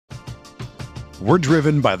We're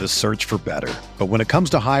driven by the search for better. But when it comes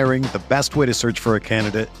to hiring, the best way to search for a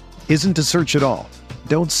candidate isn't to search at all.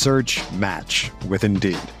 Don't search, match with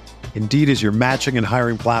Indeed. Indeed is your matching and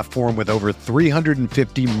hiring platform with over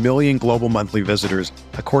 350 million global monthly visitors,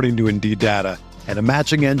 according to Indeed data, and a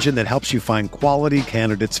matching engine that helps you find quality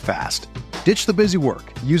candidates fast. Ditch the busy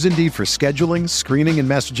work. Use Indeed for scheduling, screening, and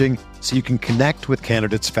messaging so you can connect with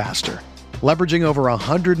candidates faster. Leveraging over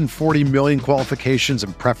 140 million qualifications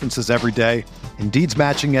and preferences every day, Indeed's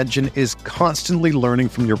matching engine is constantly learning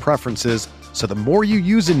from your preferences, so the more you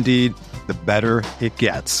use Indeed, the better it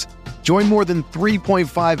gets. Join more than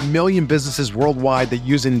 3.5 million businesses worldwide that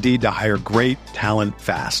use Indeed to hire great talent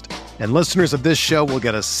fast. And listeners of this show will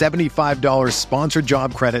get a $75 sponsored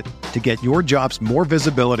job credit to get your jobs more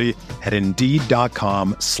visibility at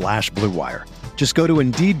Indeed.com/Blue Wire. Just go to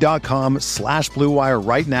Indeed.com/Blue Wire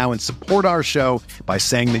right now and support our show by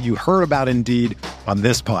saying that you heard about Indeed on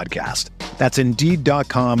this podcast. That's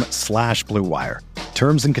Indeed.com/Blue Wire.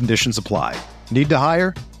 Terms and conditions apply. Need to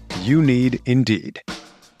hire? You need Indeed.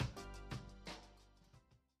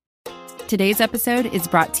 Today's episode is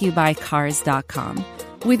brought to you by Cars.com.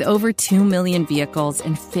 With over 2 million vehicles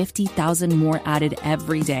and 50,000 more added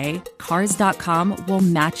every day, Cars.com will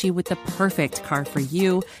match you with the perfect car for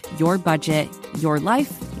you, your budget, your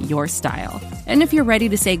life, your style. And if you're ready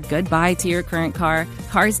to say goodbye to your current car,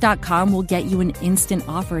 Cars.com will get you an instant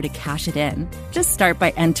offer to cash it in. Just start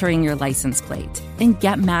by entering your license plate and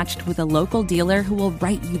get matched with a local dealer who will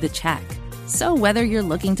write you the check. So whether you're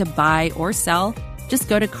looking to buy or sell, just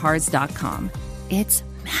go to Cars.com. It's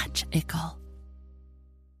magical.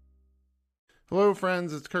 Hello,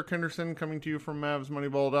 friends. It's Kirk Henderson coming to you from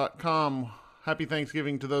MavsMoneyball.com. Happy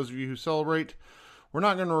Thanksgiving to those of you who celebrate. We're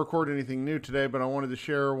not going to record anything new today, but I wanted to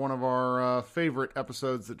share one of our favorite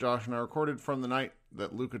episodes that Josh and I recorded from the night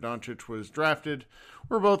that Luka Doncic was drafted.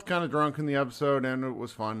 We're both kind of drunk in the episode, and it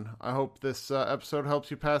was fun. I hope this episode helps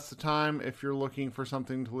you pass the time if you're looking for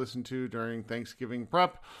something to listen to during Thanksgiving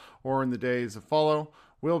prep or in the days that follow.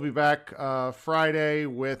 We'll be back Friday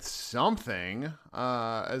with something,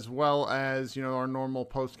 as well as, our normal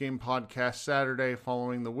post-game podcast Saturday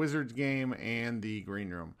following the Wizards game and the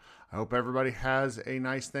Green Room. I hope everybody has a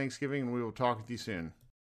nice Thanksgiving, and we will talk with you soon.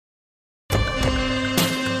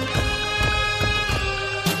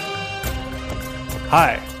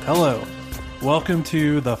 Hi, hello. Welcome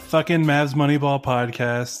to the fucking Mavs Moneyball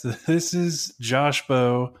podcast. This is Josh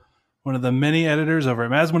Bowe, one of the many editors over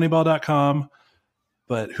at MavsMoneyball.com.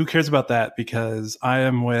 But who cares about that? Because I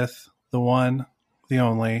am with the one, the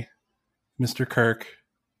only, Mr. Kirk.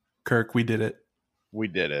 Kirk, we did it. We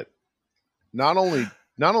did it. Not only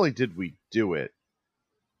did we do it,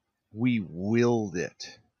 we willed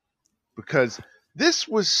it. Because this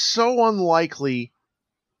was so unlikely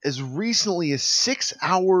as recently as 6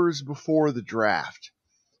 hours before the draft.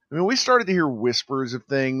 I mean, we started to hear whispers of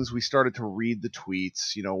things. We started to read the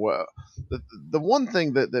tweets. The one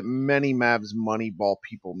thing that many Mavs Moneyball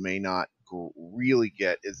people may not really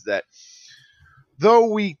get is that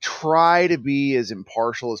though we try to be as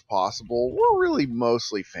impartial as possible, we're really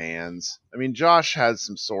mostly fans. I mean, Josh has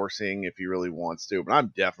some sourcing if he really wants to, but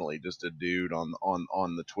I'm definitely just a dude on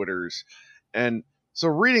the Twitters. And so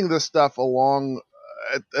reading this stuff along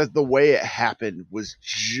the way it happened was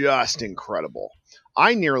just incredible.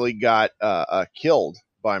 I nearly got killed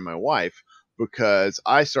by my wife because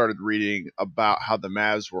I started reading about how the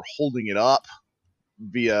Mavs were holding it up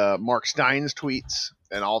via Mark Stein's tweets,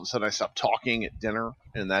 and all of a sudden I stopped talking at dinner,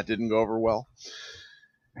 and that didn't go over well.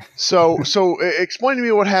 So explain to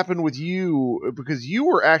me what happened with you, because you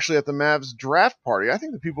were actually at the Mavs draft party. I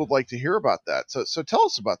think that people would like to hear about that. So tell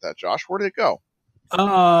us about that, Josh. Where did it go?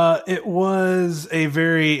 It was a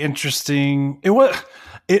very interesting.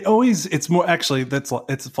 It's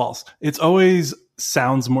false. It's always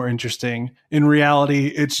sounds more interesting. In reality,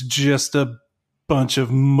 it's just a bunch of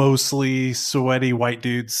mostly sweaty white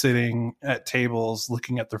dudes sitting at tables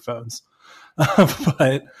looking at their phones.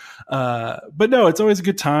 But no, it's always a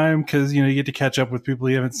good time because, you get to catch up with people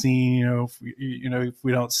you haven't seen, if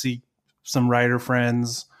we don't see some writer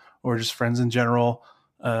friends or just friends in general,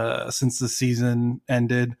 since the season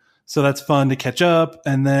ended. So that's fun to catch up.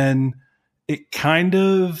 And then it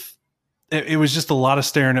was just a lot of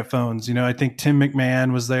staring at phones. I think Tim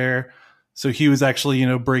McMahon was there. So he was actually,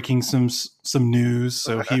 breaking some news.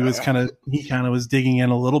 So he kind of was digging in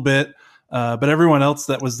a little bit. But everyone else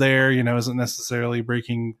that was there, isn't necessarily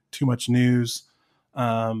breaking too much news.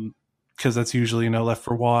 Because that's usually, left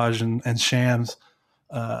for Waj and Shams.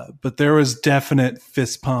 But there was definite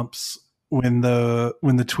fist pumps when the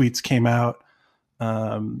tweets came out.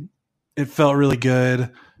 it felt really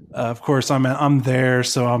good. Of course, I'm there,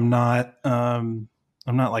 so I'm not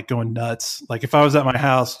like going nuts. Like if I was at my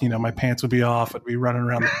house, my pants would be off. I'd be running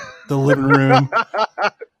around the living room.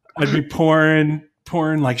 I'd be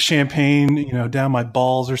pouring like champagne, down my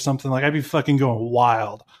balls or something. Like I'd be fucking going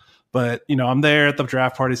wild. But I'm there at the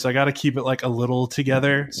draft party, so I got to keep it like a little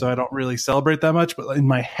together, so I don't really celebrate that much. But in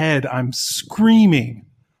my head, I'm screaming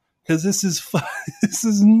because this is this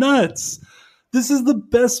is nuts. This is the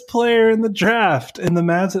best player in the draft, and the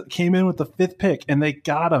Mavs came in with the 5th pick, and they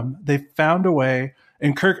got him. They found a way.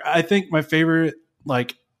 And Kirk, I think my favorite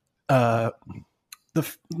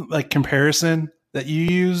comparison that you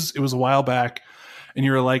used, it was a while back, and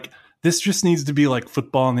you were like, "This just needs to be like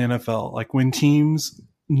football in the NFL. Like when teams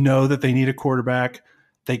know that they need a quarterback,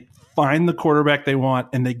 they find the quarterback they want,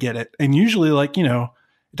 and they get it. And usually, it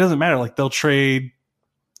doesn't matter. Like they'll trade."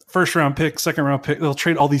 First round pick, second round pick, they'll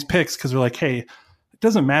trade all these picks because they're like, hey, it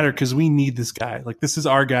doesn't matter because we need this guy. Like, this is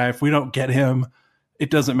our guy. If we don't get him, it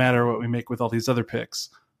doesn't matter what we make with all these other picks.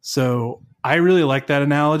 So I really like that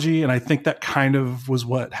analogy. And I think that kind of was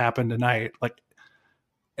what happened tonight. Like,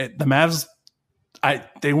 the Mavs,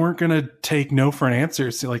 they weren't going to take no for an answer.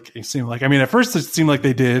 It seemed like, at first it seemed like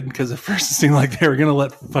they did, because at first it seemed like they were going to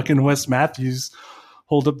let fucking Wes Matthews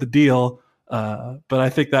hold up the deal. But I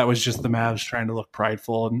think that was just the Mavs trying to look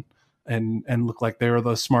prideful and look like they were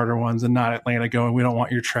the smarter ones, and not Atlanta going, we don't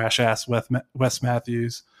want your trash ass Wes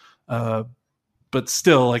Matthews. But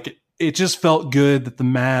still, like, it just felt good that the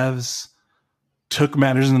Mavs took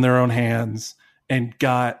matters in their own hands and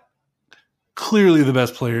got clearly the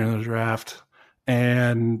best player in the draft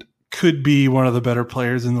and could be one of the better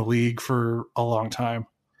players in the league for a long time.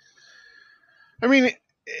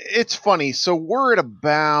 It's funny. So we're at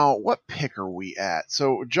about, what pick are we at?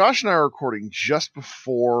 So Josh and I are recording just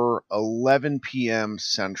before 11 p.m.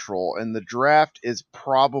 Central, and the draft is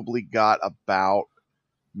probably got about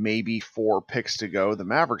maybe 4 picks to go. The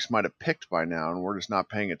Mavericks might have picked by now, and we're just not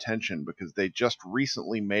paying attention because they just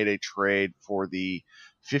recently made a trade for the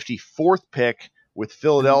 54th pick with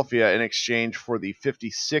Philadelphia in exchange for the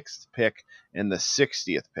 56th pick and the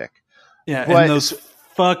 60th pick. Yeah, but, and those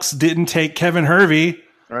fucks didn't take Kevin Hervey.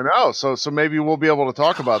 I know. So maybe we'll be able to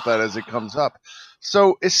talk about that as it comes up.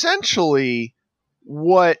 So essentially,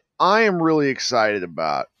 what I am really excited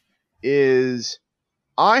about is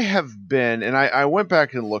I have been, and I went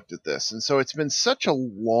back and looked at this, and so it's been such a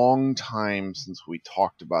long time since we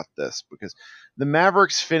talked about this, because the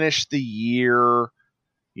Mavericks finished the year,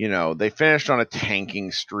 they finished on a tanking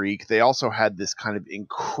streak. They also had this kind of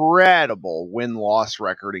incredible win-loss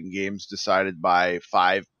record in games decided by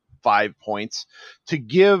five points to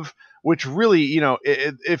give, which really,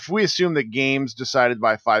 if we assume that games decided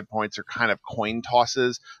by 5 points are kind of coin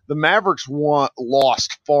tosses, the Mavericks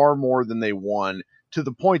lost far more than they won, to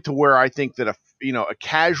the point to where I think that a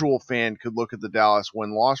casual fan could look at the Dallas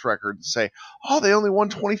win-loss record and say, oh, they only won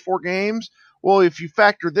 24 games. Well, if you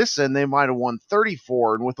factor this in, they might have won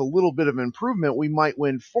 34, and with a little bit of improvement, we might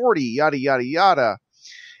win 40, yada, yada, yada.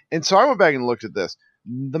 And so I went back and looked at this.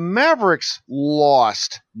 The Mavericks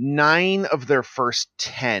lost 9 of their first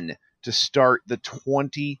 10 to start the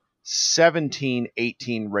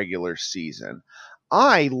 2017-18 regular season.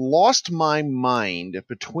 I lost my mind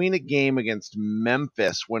between a game against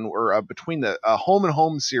Memphis, between the home and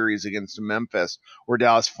home series against Memphis, where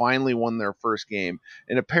Dallas finally won their first game,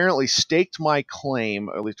 and apparently staked my claim,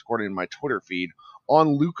 at least according to my Twitter feed,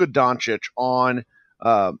 on Luka Doncic on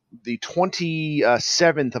the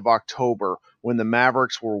 27th of October, when the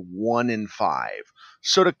Mavericks were 1-5.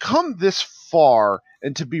 So to come this far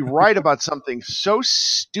and to be right about something so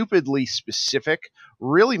stupidly specific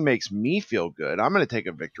really makes me feel good. I'm going to take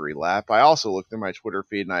a victory lap. I also looked through my Twitter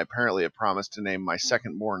feed, and I apparently have promised to name my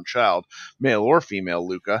second-born child, male or female,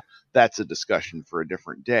 Luka. That's a discussion for a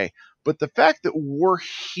different day. But the fact that we're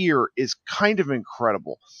here is kind of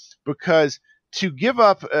incredible, because to give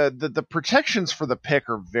up the protections for the pick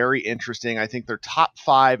are very interesting. I think they're top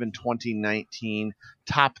 5 in 2019,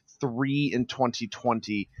 top 3 in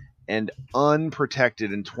 2020, and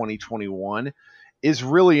unprotected in 2021 is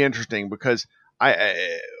really interesting, because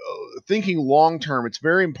thinking long term, it's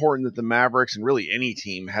very important that the Mavericks, and really any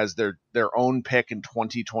team, has their own pick in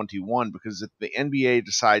 2021, because if the NBA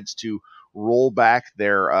decides to roll back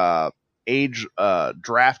their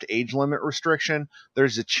draft age limit restriction,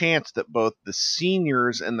 there's a chance that both the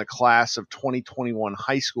seniors in the class of 2021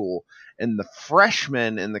 high school and the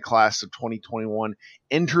freshmen in the class of 2021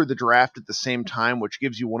 enter the draft at the same time, which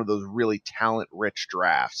gives you one of those really talent-rich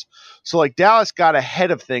drafts. So, Dallas got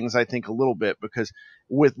ahead of things, I think, a little bit, because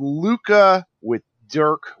with Luka, with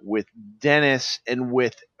Dirk, with Dennis, and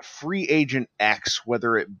with free agent X,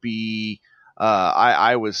 whether it be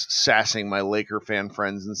I was sassing my Laker fan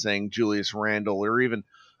friends and saying Julius Randle, or even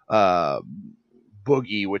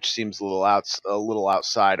Boogie, which seems a little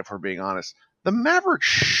outside, if we're being honest. The Mavericks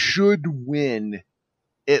should win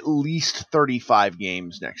at least 35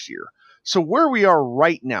 games next year. So where we are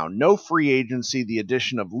right now, no free agency, the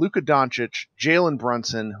addition of Luka Doncic, Jalen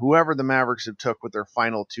Brunson, whoever the Mavericks have took with their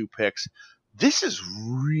final 2 picks, this is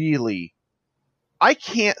really, I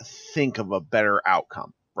can't think of a better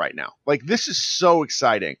outcome right now. Like, this is so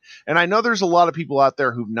exciting. And I know there's a lot of people out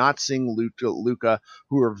there who've not seen Luka,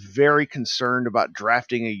 who are very concerned about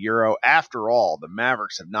drafting a Euro. After all, the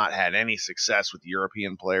Mavericks have not had any success with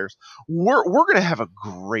European players. We're going to have a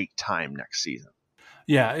great time next season.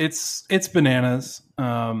 Yeah, it's bananas.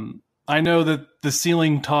 I know that the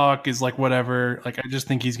ceiling talk is like whatever. Like, I just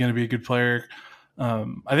think he's going to be a good player. I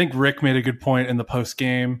think Rick made a good point in the post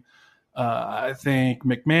game. I think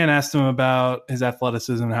McMahon asked him about his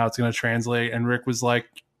athleticism and how it's going to translate, and Rick was like,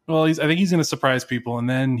 "Well, I think he's going to surprise people." And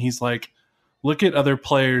then he's like, "Look at other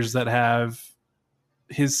players that have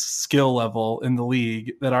his skill level in the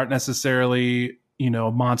league that aren't necessarily,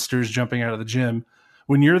 monsters jumping out of the gym.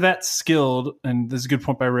 When you're that skilled," and this is a good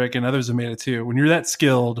point by Rick, and others have made it too. When you're that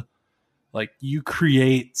skilled, like, you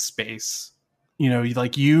create space. You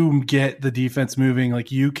get the defense moving.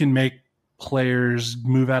 Like, you can make players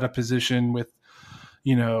move out of position with,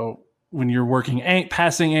 when you're working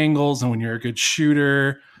passing angles, and when you're a good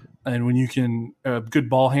shooter, and when you can a good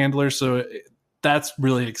ball handler. So that's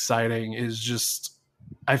really exciting. Is just,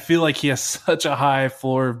 I feel like he has such a high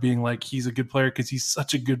floor of being like, he's a good player because he's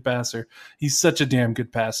such a good passer. He's such a damn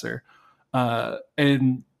good passer.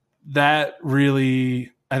 And that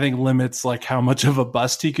really, I think, limits like how much of a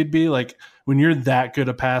bust he could be. Like, when you're that good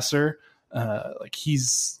a passer, like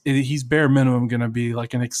he's bare minimum going to be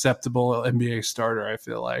like an acceptable NBA starter, I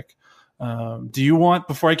feel like. Do you want,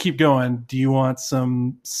 before I keep going, do you want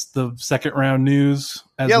the second round news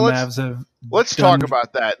as the Mavs have? Let's talk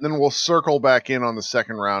about that, and then we'll circle back in on the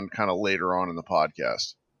second round kind of later on in the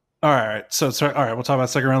podcast. All right. All right. We'll talk about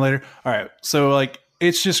second round later. All right. So, like,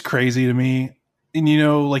 it's just crazy to me.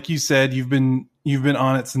 And, like you said, you've been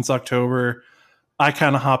on it since October. I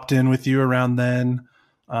kind of hopped in with you around then.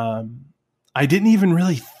 I didn't even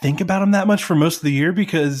really think about him that much for most of the year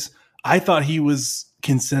because I thought he was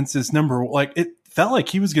consensus number. Like, it felt like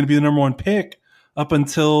he was going to be the number 1 pick up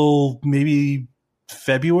until maybe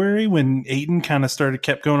February, when Ayton kind of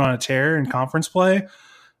kept going on a tear in conference play.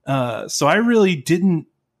 So I really didn't,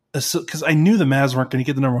 because I knew the Mavs weren't going to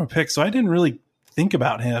get the number 1 pick. So I didn't really think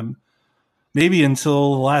about him maybe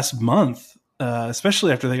until last month,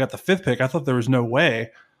 especially after they got the 5th pick. I thought there was no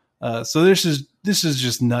way. So this is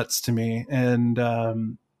just nuts to me. And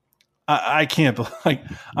I can't, like,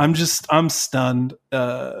 I'm stunned.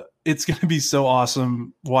 It's going to be so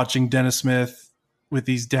awesome watching Dennis Smith with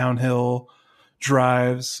these downhill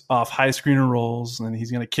drives off high screener rolls, and he's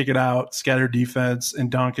going to kick it out, scatter defense, and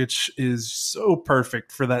Doncic is so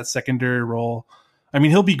perfect for that secondary role. I mean,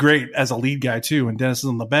 he'll be great as a lead guy too when Dennis is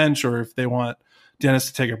on the bench, or if they want Dennis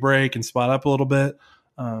to take a break and spot up a little bit.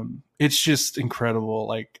 It's just incredible.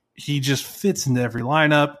 Like, he just fits into every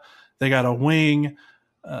lineup. They got a wing.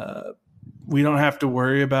 We don't have to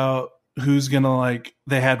worry about who's going to, like,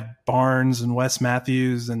 they had Barnes and Wes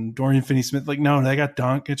Matthews and Dorian Finney-Smith. Like, no, they got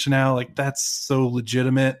Doncic now. Like, that's so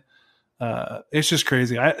legitimate. It's just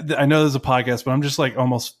crazy. I know there's a podcast, but I'm just like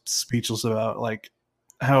almost speechless about like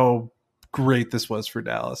how great this was for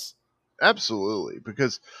Dallas. Absolutely.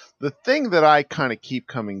 Because the thing that I kind of keep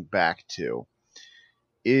coming back to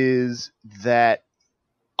is that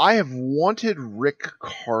I have wanted Rick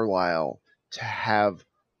Carlisle to have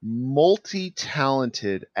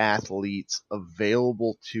multi-talented athletes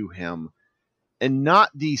available to him and not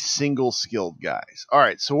these single-skilled guys. All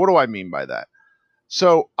right, so what do I mean by that?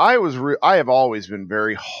 So I have always been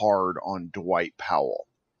very hard on Dwight Powell.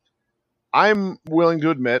 I'm willing to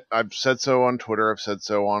admit, I've said so on Twitter, I've said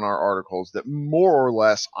so on our articles, that more or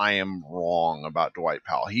less I am wrong about Dwight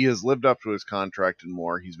Powell. He has lived up to his contract and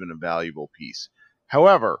more. He's been a valuable piece.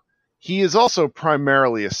 However, he is also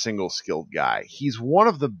primarily a single-skilled guy. He's one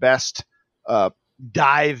of the best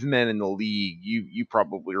dive men in the league. You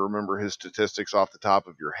probably remember his statistics off the top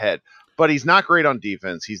of your head. But he's not great on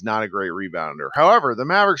defense. He's not a great rebounder. However, the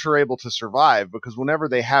Mavericks are able to survive because whenever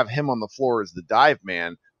they have him on the floor as the dive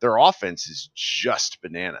man, their offense is just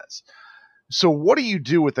bananas. So what do you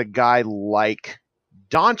do with a guy like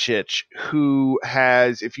Doncic, who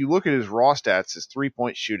has, if you look at his raw stats, his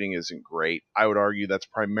three-point shooting isn't great. I would argue that's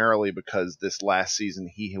primarily because this last season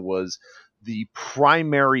he was the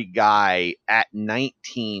primary guy at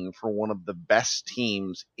 19 for one of the best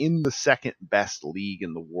teams in the second best league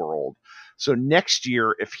in the world. So next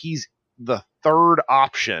year, if he's the third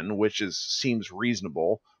option, which seems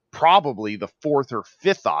reasonable, probably the fourth or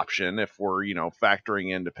fifth option if we're,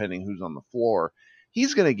 factoring in depending who's on the floor,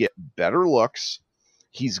 he's going to get better looks.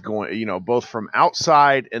 He's going, both from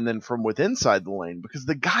outside and then from within inside the lane, because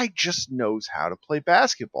the guy just knows how to play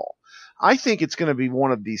basketball. I think it's going to be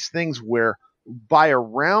one of these things where by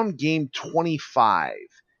around game 25,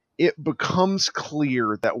 it becomes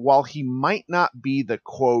clear that while he might not be the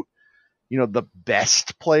quote, the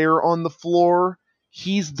best player on the floor,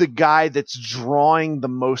 he's the guy that's drawing the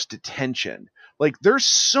most attention. Like, there's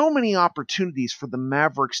so many opportunities for the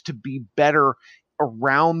Mavericks to be better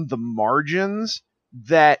around the margins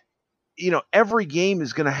that, every game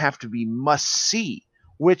is going to have to be must see,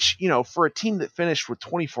 which, for a team that finished with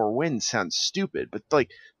 24 wins sounds stupid, but like,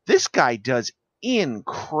 this guy does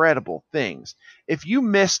incredible things. If you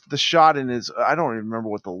missed the shot in his, I don't even remember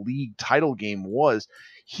what the league title game was,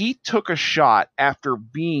 he took a shot after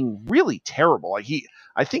being really terrible. Like,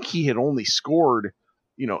 I think he had only scored,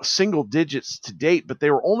 single digits to date, but they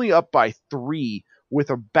were only up by 3 with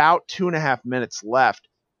about 2.5 minutes left.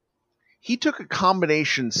 He took a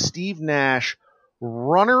combination Steve Nash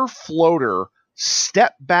runner floater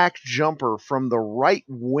step back jumper from the right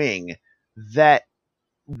wing that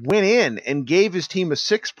went in and gave his team a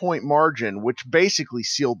 6-point margin, which basically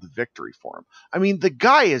sealed the victory for him. I mean, the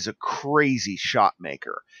guy is a crazy shot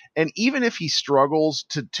maker. And even if he struggles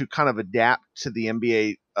to kind of adapt to the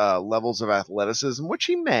NBA levels of athleticism, which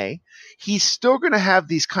he may, he's still going to have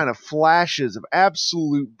these kind of flashes of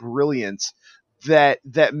absolute brilliance that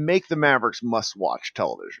make the Mavericks must-watch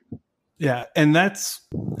television. Yeah, and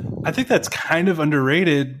I think that's kind of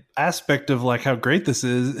underrated aspect of like how great this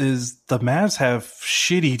is the Mavs have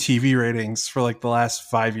shitty TV ratings for like the last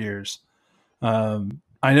 5 years.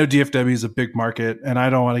 I know DFW is a big market, and I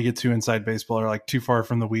don't want to get too inside baseball or like too far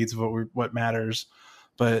from the weeds of what matters,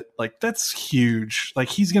 but like that's huge. Like,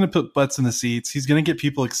 he's going to put butts in the seats. He's going to get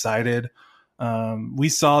people excited. We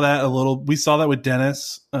saw that with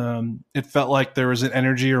Dennis. It felt like there was an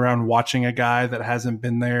energy around watching a guy that hasn't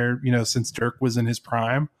been there, since Dirk was in his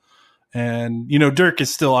prime. And, Dirk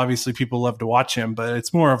is still, obviously people love to watch him, but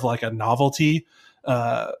it's more of like a novelty,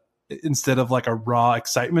 instead of like a raw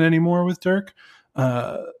excitement anymore with Dirk.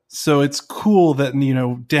 So it's cool that,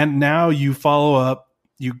 now you follow up,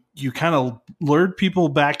 you kind of lured people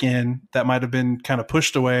back in that might've been kind of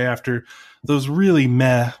pushed away after those really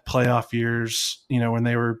meh playoff years, when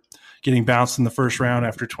they were getting bounced in the first round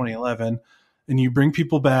after 2011, and you bring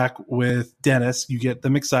people back with Dennis, you get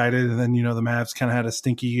them excited. And then, the Mavs kind of had a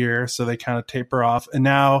stinky year, so they kind of taper off. And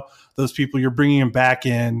now those people, you're bringing them back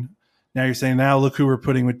in. Now you're saying, now look who we're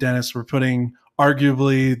putting with Dennis. We're putting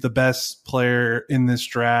arguably the best player in this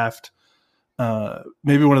draft.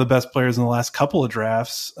 Maybe one of the best players in the last couple of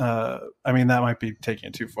drafts. I mean, that might be taking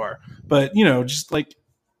it too far, but just like,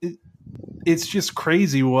 it's just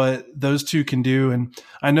crazy what those two can do. And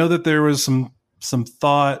I know that there was some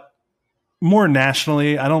thought more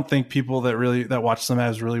nationally. I don't think people that watch some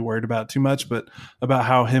Mavs really worried about too much, but about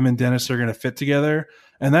how him and Dennis are going to fit together.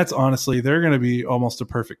 And that's honestly, they're going to be almost a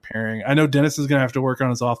perfect pairing. I know Dennis is going to have to work on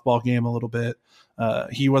his off-ball game a little bit.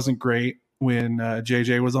 He wasn't great when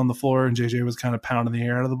JJ was on the floor, and JJ was kind of pounding the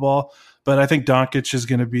air out of the ball. But I think Doncic is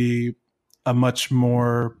going to be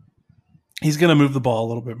he's going to move the ball a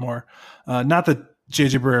little bit more. Not that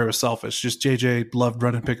JJ Barea was selfish, just JJ loved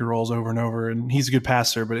running pick and rolls over and over, and he's a good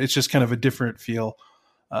passer, but it's just kind of a different feel.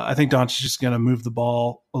 I think Doncic is going to move the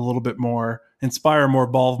ball a little bit more, inspire more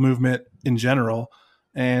ball movement in general.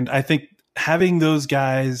 And I think having those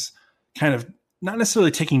guys kind of not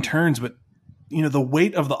necessarily taking turns, but the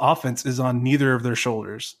weight of the offense is on neither of their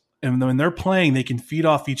shoulders. And when they're playing, they can feed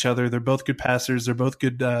off each other. They're both good passers. They're both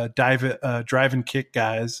good drive and kick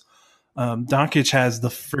guys. Doncic has the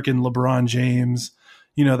freaking LeBron James,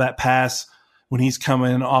 that pass when he's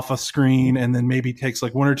coming off a screen and then maybe takes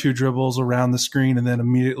like one or two dribbles around the screen and then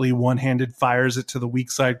immediately one-handed fires it to the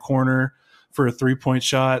weak side corner for a 3-point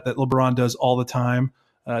shot that LeBron does all the time.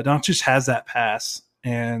 Doncic has that pass,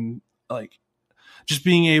 and like just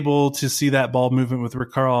being able to see that ball movement with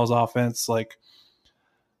Rick Carlisle's offense, like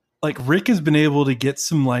Rick has been able to get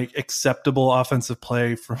some like acceptable offensive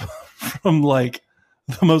play from like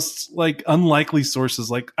the most like unlikely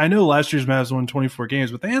sources. Like, I know last year's Mavs won 24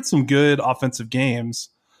 games, but they had some good offensive games.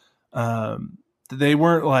 They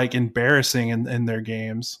weren't like embarrassing in their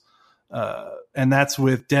games. And that's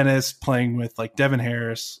with Dennis playing with like Devin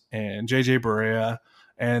Harris and JJ Barea.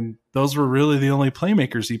 And those were really the only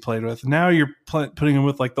playmakers he played with. Now you're putting him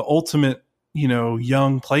with like the ultimate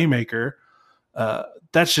young playmaker.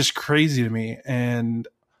 That's just crazy to me. And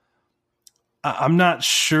I'm not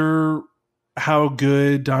sure how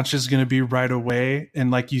good Doncic is going to be right away.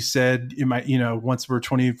 And like you said, it might, once we're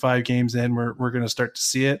 25 games in, we're going to start to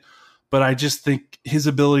see it. But I just think his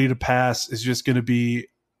ability to pass is just going to be,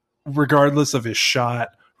 regardless of his shot,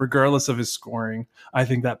 regardless of his scoring, I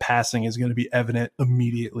think that passing is going to be evident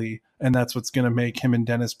immediately. And that's what's going to make him and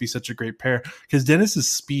Dennis be such a great pair, because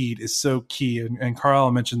Dennis's speed is so key. And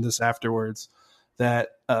Carl mentioned this afterwards that,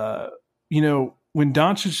 when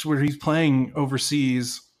Doncic, where he's playing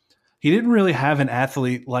overseas, he didn't really have an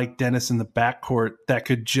athlete like Dennis in the backcourt that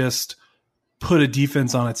could just put a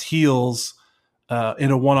defense on its heels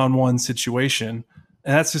in a one-on-one situation.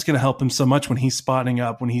 And that's just going to help him so much when he's spotting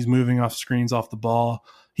up, when he's moving off screens, off the ball.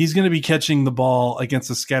 He's going to be catching the ball against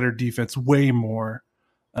a scattered defense way more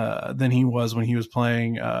than he was when he was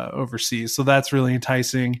playing overseas. So that's really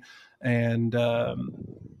enticing. And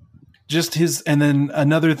and then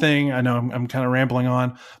another thing, I know I'm kind of rambling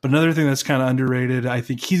on, but another thing that's kind of underrated, I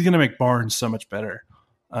think he's going to make Barnes so much better.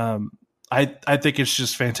 I think it's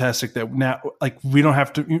just fantastic that now, like, we don't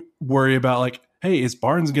have to worry about, like, hey, is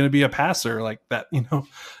Barnes going to be a passer? Like that,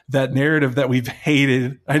 that narrative that we've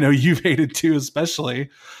hated. I know you've hated too, especially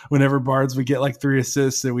whenever Barnes would get like 3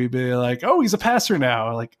 assists and we'd be like, oh, he's a passer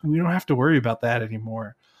now. Like, we don't have to worry about that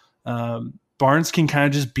anymore. Barnes can kind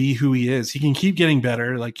of just be who he is. He can keep getting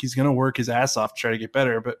better. Like, he's going to work his ass off to try to get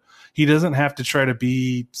better, but he doesn't have to try to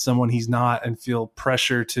be someone he's not and feel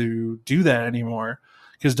pressure to do that anymore,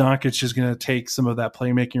 because Doncic is going to take some of that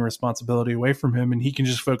playmaking responsibility away from him, and he can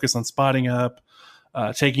just focus on spotting up,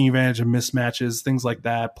 taking advantage of mismatches, things like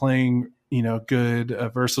that, playing, good,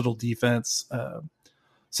 versatile defense.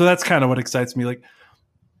 So that's kind of what excites me. Like,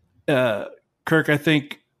 Kirk, I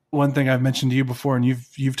think one thing I've mentioned to you before, and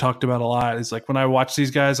you've talked about a lot, is like, when I watch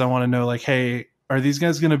these guys, I want to know, like, hey, are these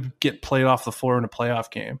guys going to get played off the floor in a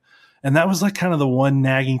playoff game? And that was like kind of the one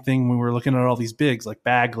nagging thing when we were looking at all these bigs like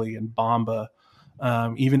Bagley and Bamba,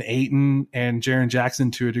 even Ayton and Jaren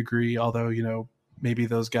Jackson to a degree, although, maybe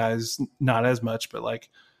those guys not as much, but like,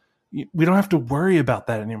 we don't have to worry about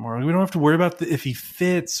that anymore. We don't have to worry about if he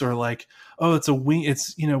fits, or like, oh, it's a wing.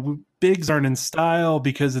 It's, bigs aren't in style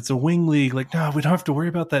because it's a wing league. Like, no, we don't have to worry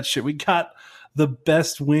about that shit. We got the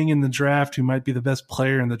best wing in the draft who might be the best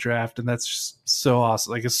player in the draft. And that's just so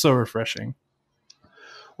awesome. Like, it's so refreshing.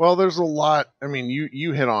 Well, there's a lot. I mean,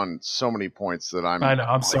 you hit on so many points that I know.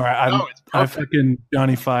 I'm sorry. I freaking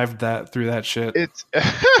Johnny Fived that through that shit. It's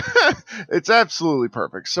it's absolutely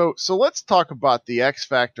perfect. So let's talk about the X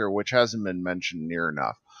factor, which hasn't been mentioned near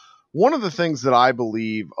enough. One of the things that I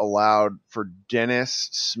believe allowed for Dennis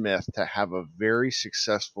Smith to have a very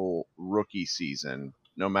successful rookie season,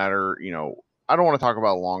 no matter, I don't want to talk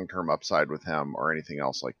about long-term upside with him or anything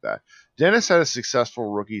else like that. Dennis had a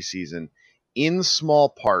successful rookie season in small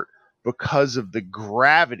part because of the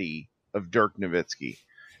gravity of Dirk Nowitzki.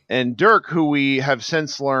 And Dirk, who we have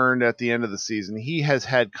since learned at the end of the season, he has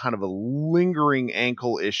had kind of a lingering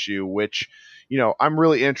ankle issue, which, I'm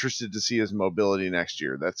really interested to see his mobility next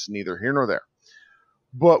year. That's neither here nor there.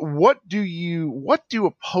 But what do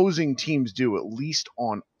opposing teams do, at least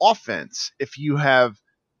on offense, if you have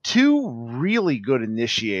two really good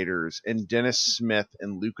initiators in Dennis Smith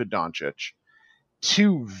and Luka Doncic,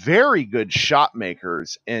 two very good shot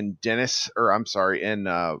makers in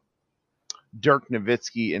Dirk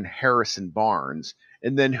Nowitzki and Harrison Barnes,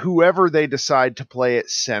 and then whoever they decide to play at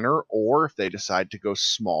center, or if they decide to go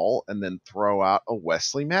small and then throw out a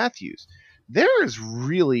Wesley Matthews. There is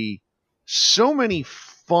really so many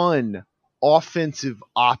fun offensive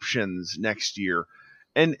options next year.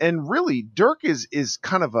 And really, Dirk is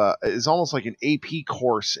kind of is almost like an AP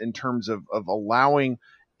course in terms of allowing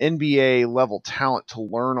NBA level talent to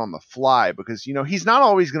learn on the fly, because, he's not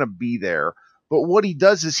always going to be there. But what he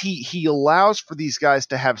does is he allows for these guys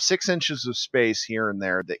to have 6 inches of space here and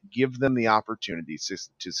there that give them the opportunity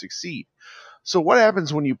to succeed. So what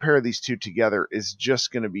happens when you pair these two together is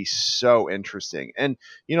just going to be so interesting. And,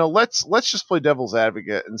 let's just play devil's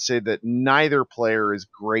advocate and say that neither player is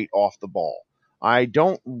great off the ball. I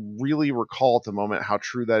don't really recall at the moment how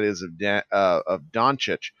true that is of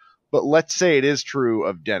Doncic, but let's say it is true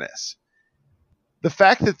of Dennis. The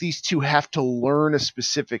fact that these two have to learn a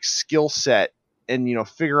specific skill set and,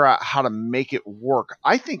 figure out how to make it work,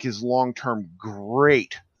 I think is long-term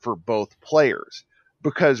great for both players,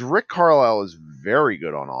 because Rick Carlisle is very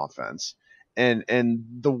good on offense, and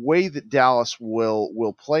the way that Dallas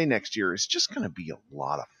will play next year is just going to be a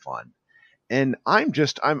lot of fun. And I'm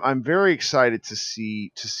very excited to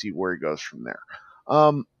see where he goes from there.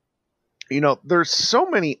 there's so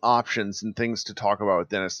many options and things to talk about with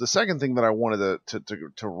Dennis. The second thing that I wanted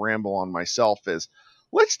to ramble on myself is,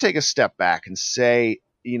 let's take a step back and say,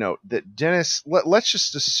 that Dennis, let's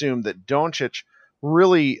just assume that Doncic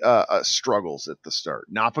really struggles at the start,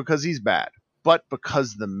 not because he's bad, but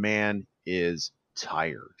because the man is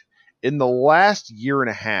tired. In the last year and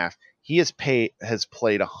a half, he has played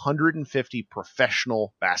 150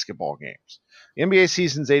 professional basketball games. The NBA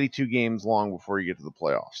season's 82 games long before you get to the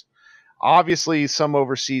playoffs. Obviously, some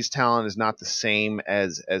overseas talent is not the same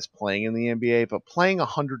as playing in the NBA, but playing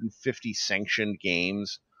 150 sanctioned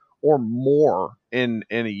games or more in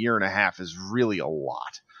a year and a half is really a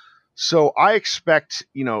lot. So I expect,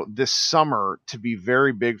 this summer to be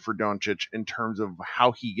very big for Doncic in terms of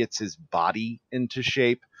how he gets his body into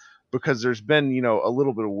shape, because there's been, a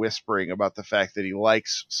little bit of whispering about the fact that he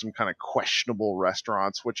likes some kind of questionable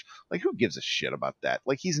restaurants, which, like, who gives a shit about that?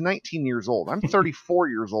 Like, he's 19 years old. I'm 34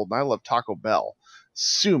 years old, and I love Taco Bell.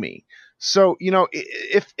 Sue me. So,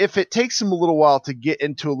 if it takes him a little while to get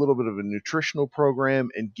into a little bit of a nutritional program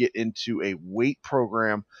and get into a weight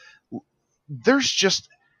program,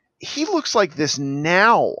 he looks like this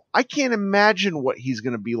now. I can't imagine what he's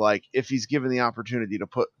going to be like if he's given the opportunity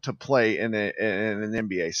to play in an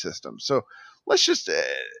NBA system. So let's just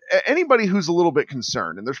anybody who's a little bit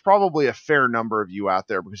concerned, and there's probably a fair number of you out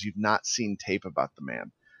there because you've not seen tape about the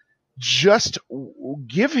man, just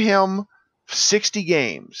give him 60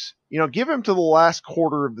 games. Give him to the last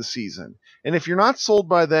quarter of the season. And if you're not sold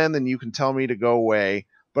by then you can tell me to go away.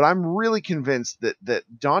 But I'm really convinced that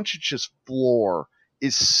Doncic's floor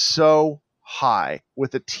is so high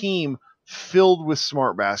with a team filled with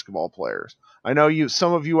smart basketball players. I know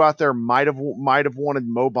some of you out there might have wanted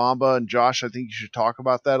Mo Bamba, and Josh, I think you should talk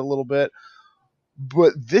about that a little bit.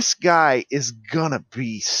 But this guy is gonna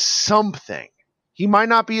be something. He might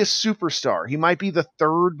not be a superstar. He might be the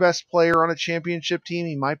third best player on a championship team.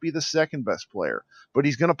 He might be the second best player, but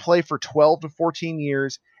he's going to play for 12 to 14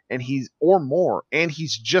 years and he's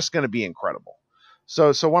just going to be incredible.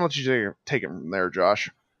 So why don't you take it from there,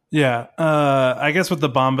 Josh? Yeah. I guess with the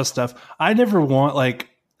Bamba stuff, I never want,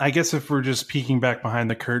 I guess if we're just peeking back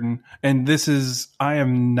behind the curtain, and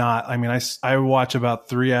I watch about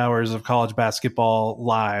 3 hours of college basketball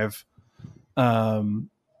live,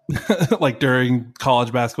 during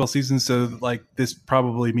college basketball season. So this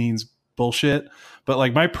probably means bullshit,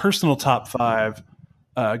 but my personal top 5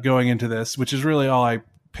 going into this, which is really all I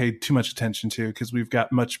paid too much attention to, because we've got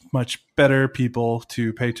much, much better people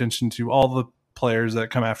to pay attention to all the players that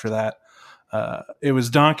come after that. It was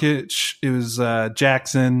Doncic, it was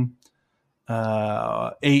Jackson,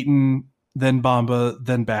 Ayton, then Bamba,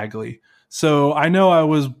 then Bagley. So I know I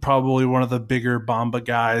was probably one of the bigger Bamba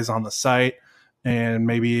guys on the site, and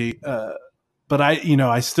maybe, but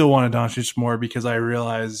I still wanted Doncic more because I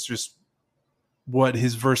realized just what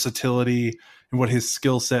his versatility and what his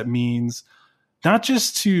skill set means, not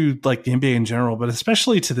just to the NBA in general, but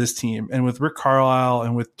especially to this team, and with Rick Carlisle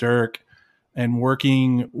and with Dirk, and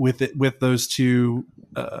working with those two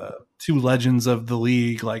legends of the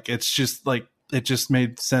league. It's just it just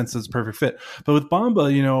made sense as a perfect fit. But with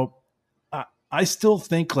Bamba, I still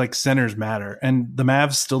think centers matter, and the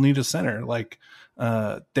Mavs still need a center.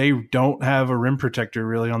 They don't have a rim protector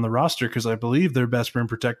really on the roster, because I believe their best rim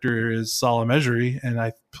protector is Salah Mejri, and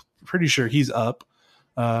I'm pretty sure he's up.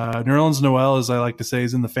 Nerlens Noel, as I like to say,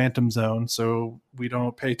 is in the phantom zone, so we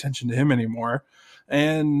don't pay attention to him anymore.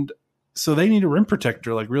 And so they need a rim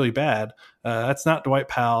protector really bad. That's not Dwight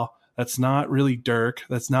Powell. That's not really Dirk.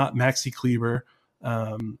 That's not Maxi Kleber.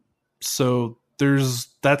 So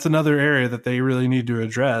that's another area that they really need to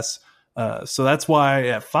address. So that's why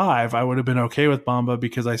at 5, I would have been okay with Bamba,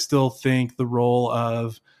 because I still think the role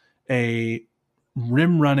of a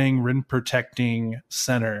rim protecting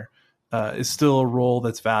center is still a role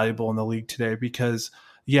that's valuable in the league today. Because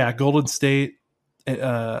Golden State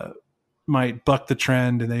might buck the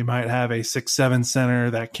trend, and they might have a 6'7"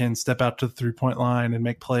 center that can step out to the 3-point line and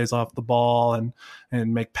make plays off the ball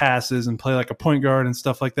and make passes and play like a point guard and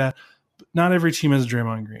stuff like that. But not every team has a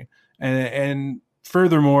Draymond Green. And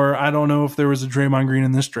furthermore, I don't know if there was a Draymond Green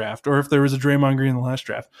in this draft, or if there was a Draymond Green in the last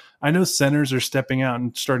draft. I know centers are stepping out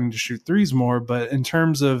and starting to shoot threes more, but in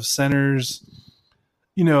terms of centers,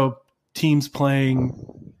 teams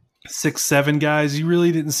playing 6-7 guys, you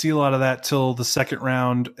really didn't see a lot of that till the second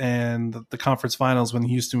round and the conference finals, when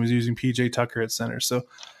Houston was using PJ Tucker at center. So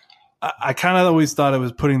I kind of always thought it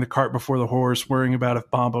was putting the cart before the horse, worrying about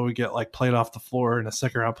if Bamba would get played off the floor in a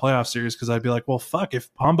second round playoff series. Because I'd be like, well, fuck,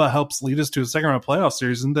 if Bamba helps lead us to a second round playoff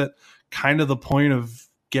series, isn't that kind of the point of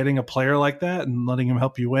getting a player like that and letting him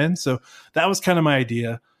help you win? So that was kind of my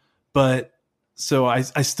idea. But So I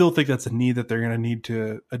still think that's a need that they're going to need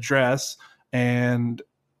to address. And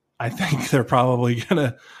I think they're probably going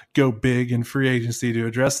to go big in free agency to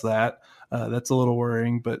address that. That's a little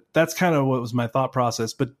worrying, but that's kind of what was my thought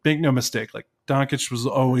process. But make no mistake, like Doncic was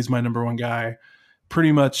always my number one guy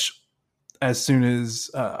pretty much as soon as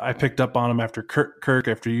I picked up on him after Kirk,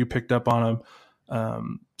 after you picked up on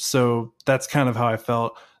him. So that's kind of how I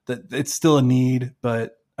felt. That it's still a need,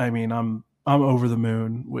 but I mean, I'm over the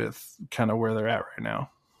moon with kind of where they're at right now.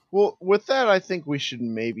 Well, with that, I think we should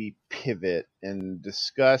maybe pivot and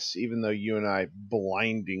discuss, even though you and I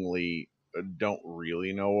blindingly don't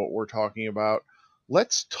really know what we're talking about,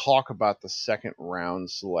 let's talk about the second round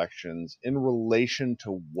selections in relation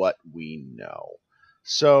to what we know.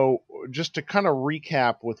 So just to kind of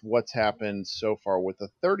recap with what's happened so far, with the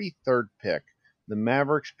 33rd pick, the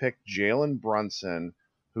Mavericks picked Jalen Brunson,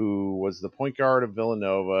 who was the point guard of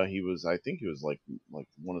Villanova. I think he was like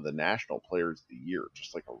one of the national players of the year,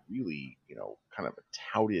 just like a really, kind of a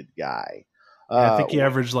touted guy. I think he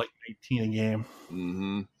averaged like 18 a game.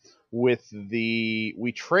 Mm-hmm.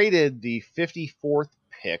 We traded the 54th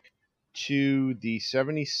pick to the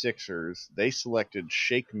 76ers. They selected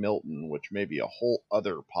Shake Milton, which may be a whole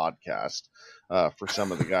other podcast for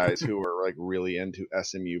some of the guys who are like really into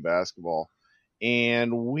SMU basketball.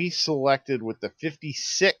 And we selected with the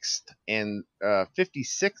 56th and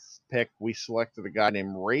 56th pick, we selected a guy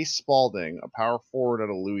named Ray Spalding, a power forward out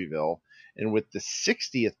of Louisville. And with the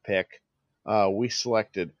 60th pick, we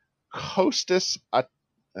selected Kostas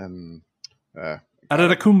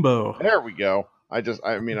Adetokounmpo. There we go. I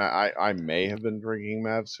may have been drinking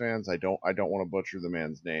Mavs fans. I don't want to butcher the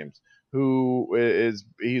man's names.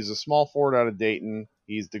 He's a small forward out of Dayton.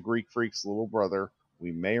 He's the Greek Freak's little brother.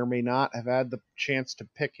 We may or may not have had the chance to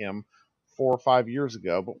pick him 4 or 5 years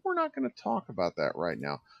ago, but we're not going to talk about that right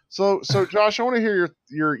now. So Josh, I want to hear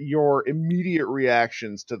your immediate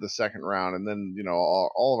reactions to the second round, and then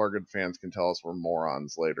all of our good fans can tell us we're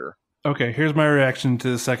morons later. Okay, here's my reaction to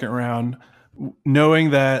the second round, knowing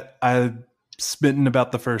that I smitten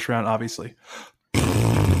about the first round. Obviously,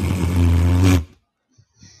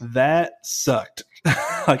 that sucked.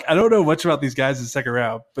 Like, I don't know much about these guys in the second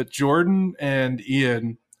round, but Jordan and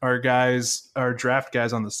Ian are draft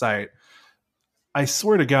guys on the site. I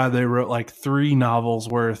swear to God, they wrote like 3 novels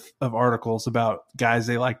worth of articles about guys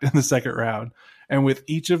they liked in the second round. And with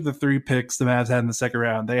each of the 3 picks the Mavs had in the second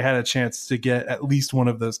round, they had a chance to get at least one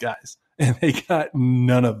of those guys. And they got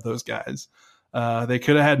none of those guys. They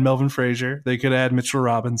could have had Melvin Frazier. They could have had Mitchell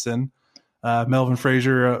Robinson. Melvin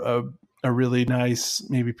Frazier, a really nice,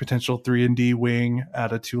 maybe potential 3-and-D wing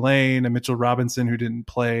out of Tulane, and Mitchell Robinson, who didn't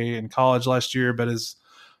play in college last year, but is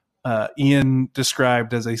Ian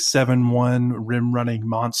described as a 7-1 rim running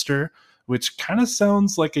monster, which kind of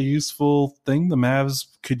sounds like a useful thing the Mavs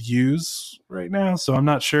could use right now. So I'm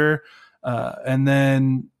not sure. And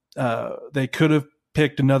then they could have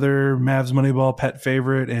picked another Mavs Moneyball pet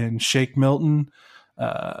favorite in Shake Milton.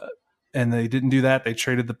 And they didn't do that. They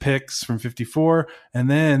traded the picks from 54.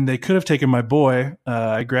 And then they could have taken my boy.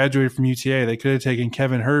 I graduated from UTA. They could have taken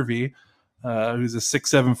Kevin Hervey, who's a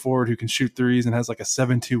 6'7" forward who can shoot threes and has like a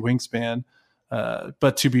 7'2" wingspan.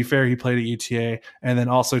 But to be fair, he played at UTA. And then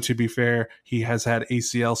also, to be fair, he has had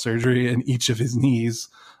ACL surgery in each of his knees.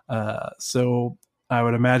 So I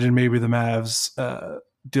would imagine maybe the Mavs'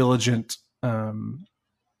 diligent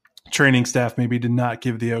training staff maybe did not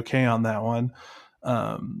give the okay on that one.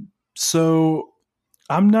 So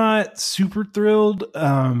I'm not super thrilled,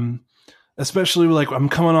 especially like I'm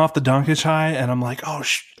coming off the Doncic high and I'm like, oh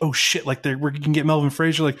shit, like we're going to get Melvin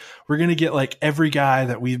Frazier. Like we're going to get like every guy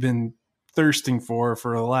that we've been thirsting for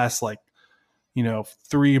the last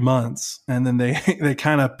 3 months. And then they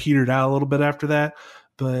kind of petered out a little bit after that.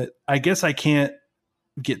 But I guess I can't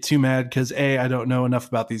get too mad because A, I don't know enough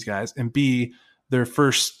about these guys. And B, their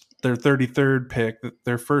 33rd pick,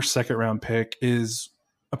 their first second round pick was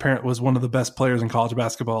one of the best players in college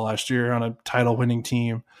basketball last year on a title winning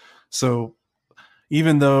team. So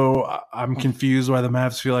even though I'm confused why the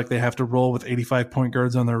Mavs feel like they have to roll with 85 point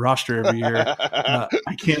guards on their roster every year,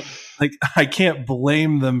 I can't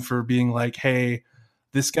blame them for being like, hey,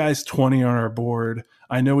 this guy's 20 on our board.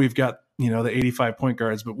 I know we've got, the 85 point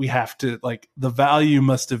guards, but we have to, like, the value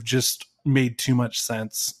must have just made too much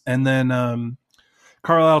sense. And then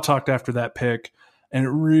Carlisle talked after that pick, and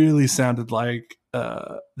it really sounded like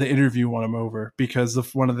the interview won him over because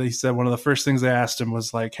he said one of the first things they asked him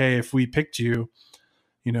was like, hey, if we picked you,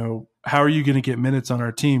 how are you going to get minutes on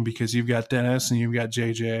our team? Because you've got Dennis and you've got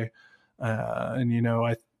JJ.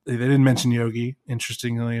 They didn't mention Yogi,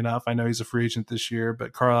 interestingly enough. I know he's a free agent this year,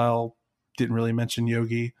 but Carlisle didn't really mention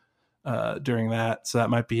Yogi during that. So that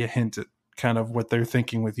might be a hint at kind of what they're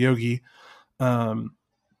thinking with Yogi. And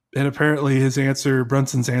apparently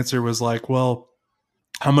Brunson's answer was like, well,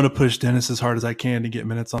 I'm going to push Dennis as hard as I can to get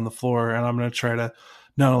minutes on the floor. And I'm going to try to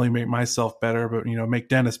not only make myself better, but, make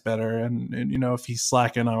Dennis better. And if he's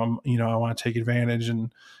slacking, I want to take advantage,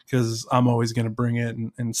 and because I'm always going to bring it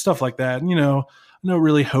and stuff like that. And, no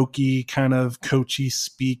really hokey kind of coachy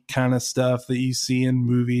speak kind of stuff that you see in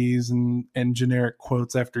movies and generic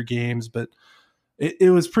quotes after games. But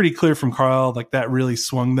it was pretty clear from Carlisle, like that really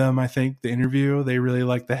swung them. I think the interview, they really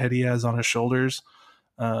like the head he has on his shoulders.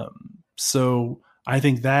 So I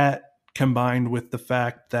think that combined with the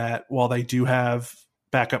fact that while they do have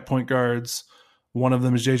backup point guards, one of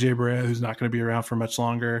them is JJ Barea, who's not going to be around for much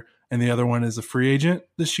longer, and the other one is a free agent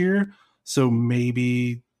this year. So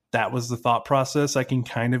maybe that was the thought process I can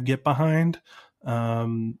kind of get behind.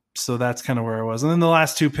 So that's kind of where I was. And then the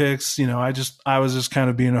last two picks, I was just kind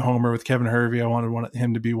of being a homer with Kevin Hervey. I wanted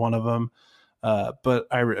him to be one of them. But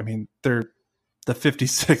I mean, they're the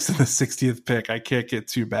 56th and the 60th pick. I can't get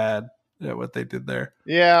too bad at what they did there.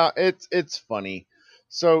 Yeah, it's funny.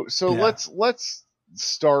 So Yeah. let's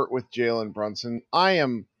start with Jalen Brunson. I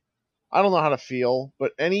don't know how to feel,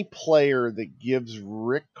 but any player that gives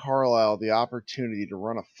Rick Carlisle the opportunity to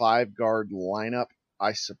run a 5-guard lineup,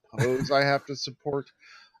 I suppose I have to support.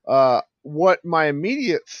 What my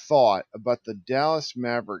immediate thought about the Dallas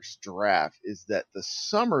Mavericks draft is that the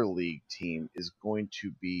Summer League team is going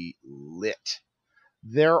to be lit.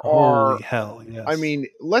 There are, Holy hell, yes. I mean,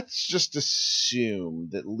 let's just assume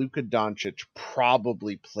that Luka Doncic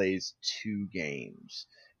probably plays 2 games.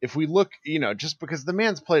 If we look, just because the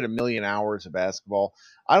man's played 1 million hours of basketball,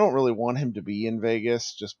 I don't really want him to be in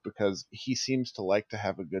Vegas just because he seems to like to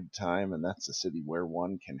have a good time, and that's a city where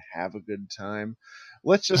one can have a good time.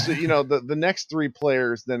 Let's just, the next 3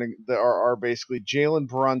 players then are basically Jalen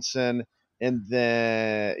Brunson, and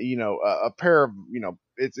then, a pair of,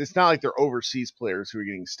 it's not like they're overseas players who are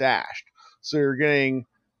getting stashed. So you're getting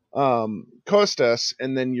Kostas,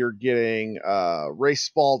 and then you're getting Ray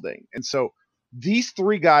Spalding. And so these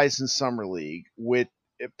 3 guys in Summer League with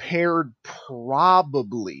paired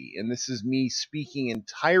probably, and this is me speaking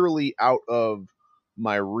entirely out of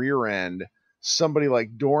my rear end, somebody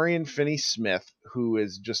like Dorian Finney-Smith, who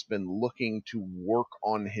has just been looking to work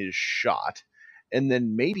on his shot. And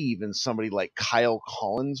then maybe even somebody like Kyle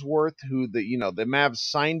Collinsworth, who the Mavs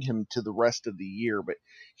signed him to the rest of the year, but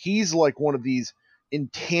he's like one of these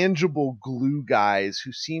intangible glue guys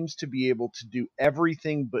who seems to be able to do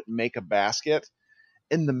everything but make a basket.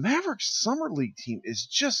 And the Mavericks Summer League team is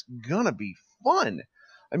just gonna be fun.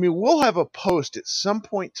 I mean, we'll have a post at some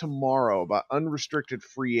point tomorrow about unrestricted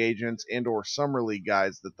free agents and or Summer League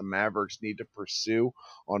guys that the Mavericks need to pursue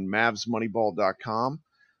on MavsMoneyball.com.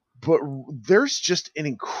 But there's just an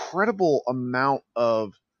incredible amount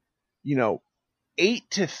of, 8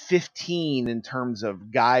 to 15 in terms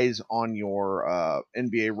of guys on your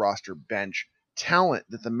NBA roster bench talent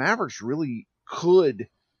that the Mavericks really could,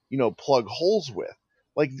 plug holes with.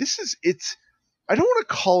 Like I don't want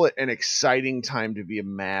to call it an exciting time to be a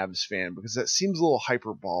Mavs fan because that seems a little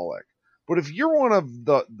hyperbolic. But if you're one of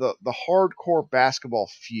the hardcore basketball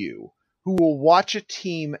few who will watch a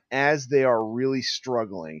team as they are really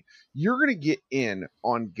struggling, you're going to get in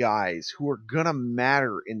on guys who are going to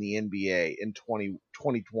matter in the NBA in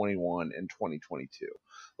 2021 and 2022.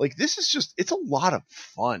 Like, this is just, it's a lot of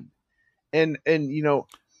fun. And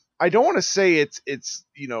I don't want to say it's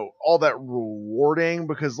all that rewarding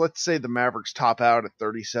because let's say the Mavericks top out at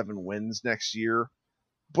 37 wins next year,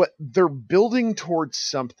 but they're building towards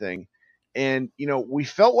something. And, we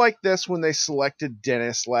felt like this when they selected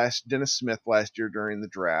Dennis Smith last year during the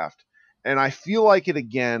draft. And I feel like it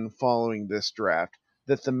again following this draft,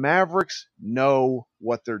 that the Mavericks know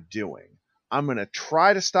what they're doing. I'm going to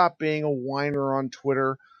try to stop being a whiner on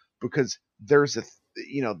Twitter because there's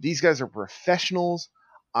these guys are professionals.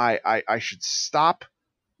 I should stop,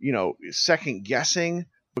 second guessing,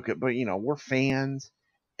 but we're fans.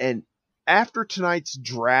 And after tonight's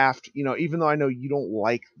draft, even though I know you don't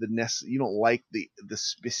like the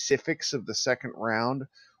specifics of the second round,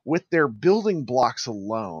 with their building blocks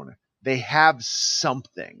alone, they have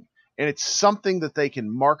something, and it's something that they can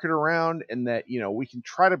market around, and that we can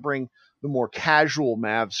try to bring the more casual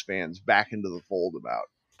Mavs fans back into the fold about.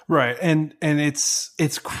 Right, and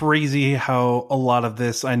it's crazy how a lot of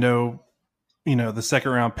this, I know, the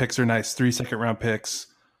second round picks are nice. 3 second round picks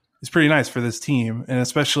is pretty nice for this team. And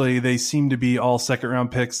especially they seem to be all second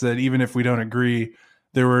round picks that even if we don't agree,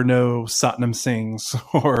 there were no Satnam Singhs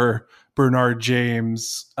or Bernard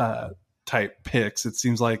James type picks. It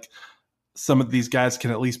seems like some of these guys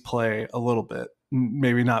can at least play a little bit.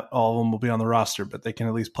 Maybe not all of them will be on the roster, but they can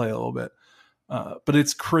at least play a little bit. But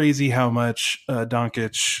it's crazy how much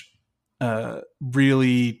Doncic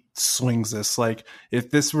really swings this. Like if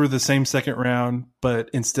this were the same second round, but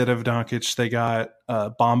instead of Doncic, they got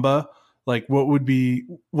Bamba. Like what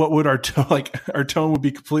would our our tone would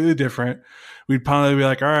be completely different. We'd probably be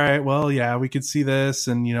like, all right, well, yeah, we could see this.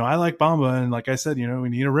 And, I like Bamba. And like I said, we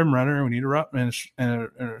need a rim runner. We need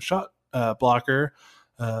a shot blocker.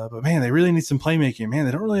 But man, they really need some playmaking. Man,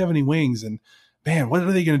 they don't really have any wings. And man, what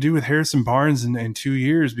are they going to do with Harrison Barnes in 2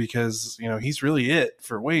 years? Because, he's really it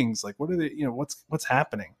for wings. Like what are they, what's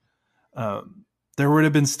happening? There would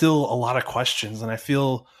have been still a lot of questions. And I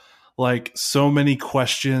feel like so many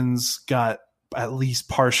questions got at least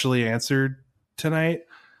partially answered tonight.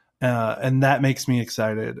 And that makes me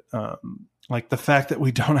excited. Like the fact that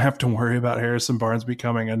we don't have to worry about Harrison Barnes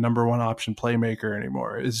becoming a number one option playmaker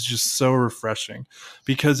anymore is just so refreshing,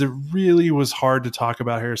 because it really was hard to talk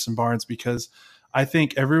about Harrison Barnes, because I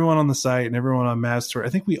think everyone on the site and everyone on Mavs Tour, I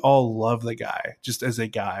think we all love the guy just as a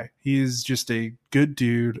guy. He is just a good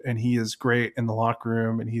dude, and he is great in the locker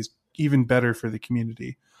room, and he's even better for the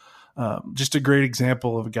community. Just a great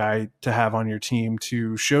example of a guy to have on your team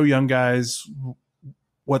to show young guys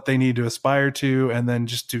what they need to aspire to, and then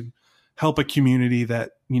just to help a community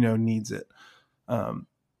that, needs it.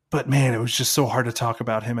 But man, it was just so hard to talk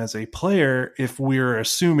about him as a player if we're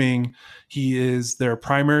assuming he is their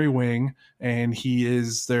primary wing and he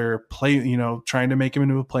is their trying to make him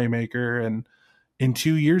into a playmaker. And in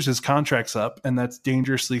 2 years, his contract's up, and that's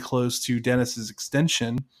dangerously close to Dennis's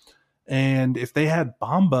extension. And if they had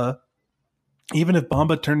Bamba, even if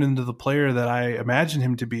Bamba turned into the player that I imagine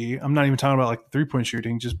him to be, I'm not even talking about like 3-point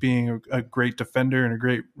shooting, just being a great defender and a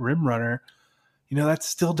great rim runner, that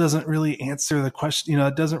still doesn't really answer the question.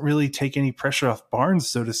 It doesn't really take any pressure off Barnes,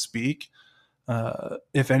 so to speak.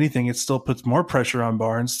 If anything, it still puts more pressure on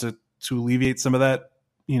Barnes to alleviate some of that,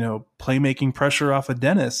 playmaking pressure off of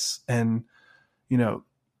Dennis. And,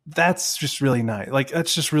 that's just really nice. Like,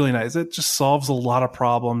 that's just really nice. It just solves a lot of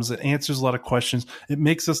problems. It answers a lot of questions. It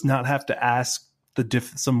makes us not have to ask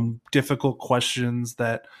some difficult questions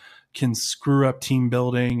that can screw up team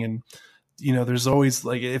building. And, there's always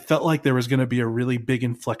it felt like there was going to be a really big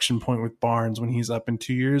inflection point with Barnes when he's up in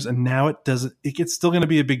 2 years. And now it's still going to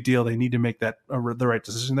be a big deal. They need to make that the right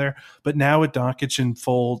decision there. But now with Doncic in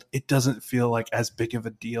fold, it doesn't feel like as big of a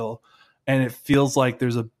deal. And it feels like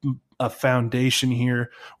there's a foundation here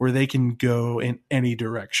where they can go in any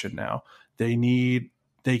direction now. They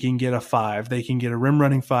can get a 5. They can get a rim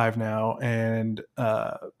running 5 now. And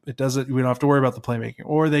we don't have to worry about the playmaking.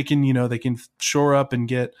 Or they can, they can shore up and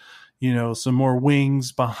get, some more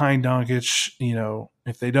wings behind Doncic.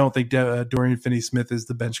 If they don't think Dorian Finney-Smith is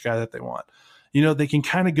the bench guy that they want. They can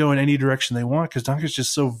kind of go in any direction they want, because Doncic's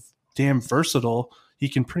just so damn versatile. He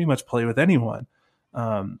can pretty much play with anyone.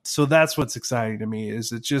 So that's what's exciting to me,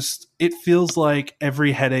 is it feels like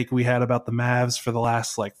every headache we had about the Mavs for the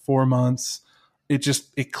last 4 months,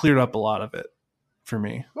 it cleared up a lot of it for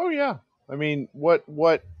me. Oh yeah. I mean, what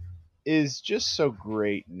is just so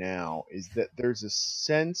great now is that there's a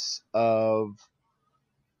sense of,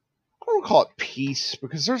 I don't want to call it peace,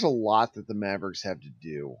 because there's a lot that the Mavericks have to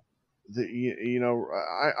do.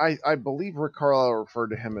 I believe Rick Carlisle referred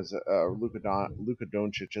to him as Luka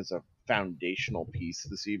Doncic as a foundational piece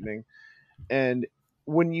this evening. And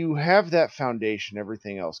when you have that foundation,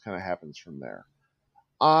 everything else kind of happens from there.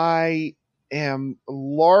 I am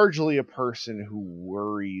largely a person who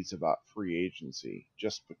worries about free agency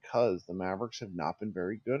just because the Mavericks have not been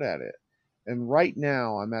very good at it. And right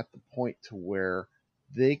now I'm at the point to where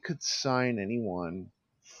they could sign anyone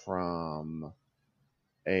from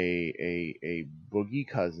a Boogie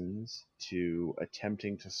Cousins to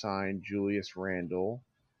attempting to sign Julius Randle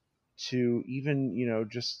to even,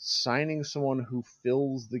 just signing someone who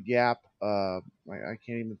fills the gap. I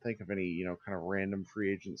can't even think of any, kind of random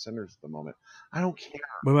free agent centers at the moment. I don't care.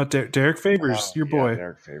 What about Derek Favors, your boy?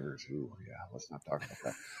 Derek Favors. Ooh, yeah, let's not talk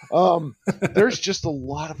about that. There's just a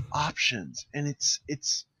lot of options, and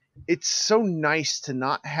it's so nice to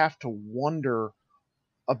not have to wonder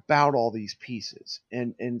about all these pieces.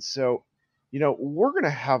 And so, we're going to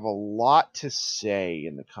have a lot to say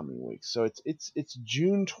in the coming weeks. So it's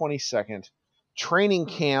June 22nd. Training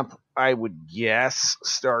camp, I would guess,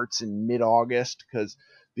 starts in mid-August, because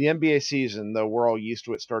the NBA season, though we're all used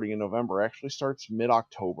to it starting in November, actually starts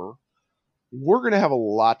mid-October. We're going to have a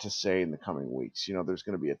lot to say in the coming weeks. There's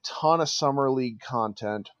going to be a ton of summer league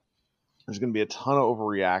content. There's going to be a ton of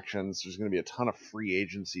overreactions. There's going to be a ton of free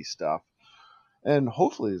agency stuff. And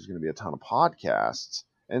hopefully there's going to be a ton of podcasts.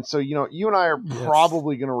 And so, you and I are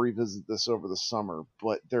probably going to revisit this over the summer,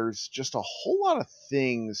 but there's just a whole lot of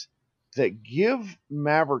things that give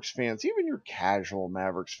Mavericks fans, even your casual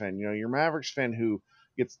Mavericks fan, your Mavericks fan who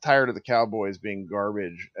gets tired of the Cowboys being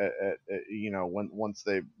garbage once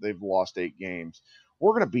they've lost 8 games,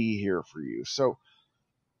 we're going to be here for you. So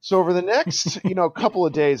over the next, couple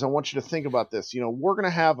of days, I want you to think about this. We're going to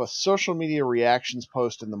have a social media reactions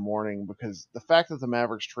post in the morning because the fact that the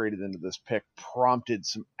Mavericks traded into this pick prompted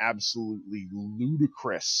some absolutely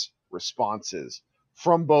ludicrous responses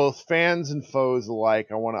from both fans and foes alike.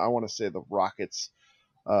 I want to say the Rockets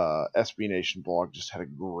SB Nation blog just had a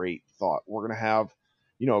great thought. We're going to have,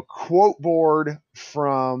 a quote board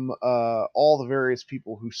from all the various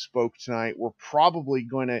people who spoke tonight. We're probably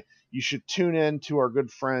going to, you should tune in to our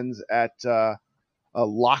good friends at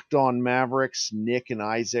Locked On Mavericks. Nick and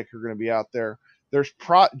Isaac are going to be out there. There's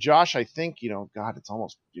Josh, I think, God, it's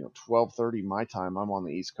almost 12:30 my time. I'm on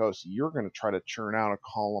the East Coast. You're going to try to churn out a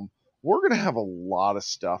column. We're going to have a lot of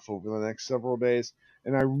stuff over the next several days.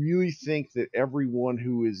 And I really think that everyone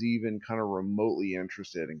who is even kind of remotely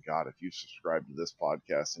interested, and God, if you subscribe to this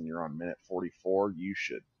podcast and you're on minute 44, you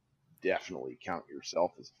should definitely count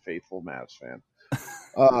yourself as a faithful Mavs fan.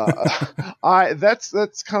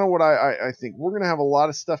 That's kind of what I think. We're going to have a lot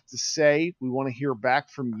of stuff to say. We want to hear back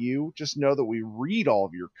from you. Just know that we read all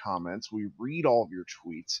of your comments. We read all of your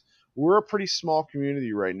tweets. We're a pretty small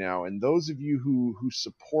community right now, and those of you who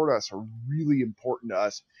support us are really important to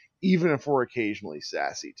us, even if we're occasionally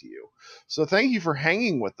sassy to you. So thank you for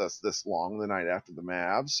hanging with us this long the night after the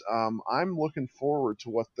Mavs. I'm looking forward to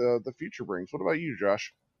what the future brings. What about you,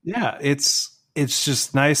 Josh? Yeah, it's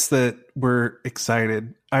just nice that we're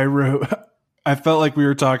excited. I felt like we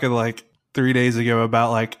were talking like 3 days ago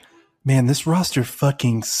about like, man, this roster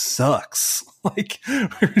fucking sucks. Like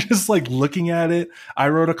we're just like looking at it. I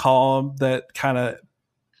wrote a column that kind of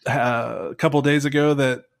a couple of days ago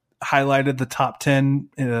that highlighted the top 10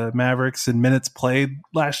 Mavericks in minutes played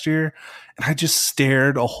last year. And I just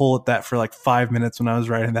stared a hole at that for like 5 minutes when I was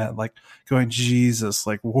writing that, like going, Jesus,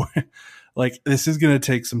 like what? Like this is going to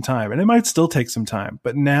take some time, and it might still take some time,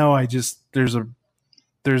 but now there's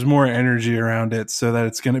more energy around it so that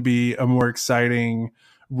it's going to be a more exciting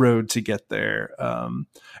road to get there.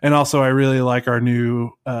 And also I really like our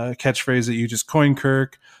new catchphrase that you just coined,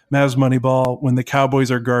 Kirk, Mavs Moneyball. When the Cowboys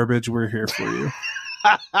are garbage, we're here for you. So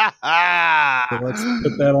let's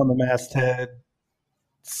put that on the masthead.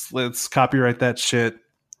 Let's copyright that shit.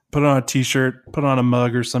 Put it on a t-shirt, put it on a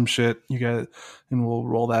mug or some shit. You got it, and we'll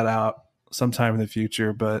roll that out sometime in the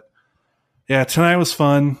future. But yeah, tonight was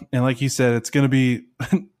fun. And like you said, it's going to be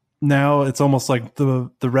now it's almost like the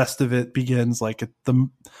rest of it begins, like the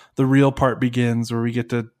real part begins where we get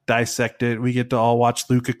to dissect it. We get to all watch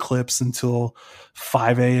Luka clips until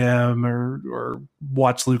 5 a.m. or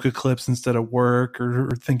watch Luka clips instead of work or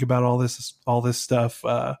think about all this stuff.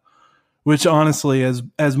 Which honestly,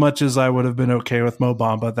 as much as I would have been okay with Mo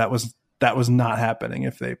Bamba, that was not happening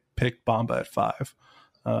if they picked Bamba at 5.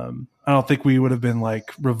 I don't think we would have been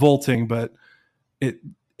like revolting, but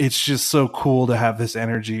it's just so cool to have this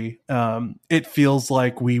energy. It feels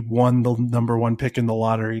like we won the number 1 pick in the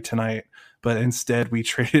lottery tonight, but instead we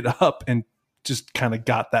traded up and just kind of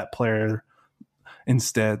got that player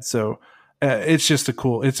instead. So it's just a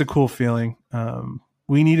cool feeling.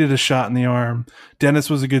 We needed a shot in the arm.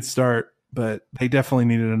 Dennis was a good start, but they definitely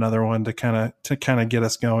needed another one to kind of get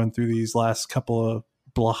us going through these last couple of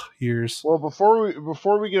years. Well,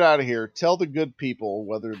 before we get out of here, tell the good people,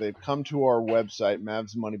 whether they've come to our website,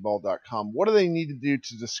 mavsmoneyball.com, what do they need to do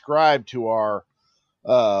to subscribe to our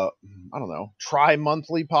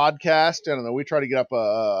tri-monthly podcast? I don't know. We try to get up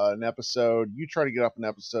an episode. You try to get up an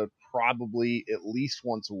episode probably at least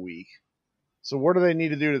once a week. So what do they need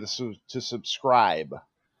to do to subscribe?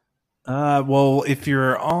 Well, if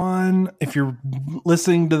you're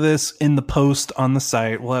listening to this in the post on the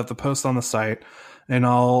site, we'll have the post on the site, and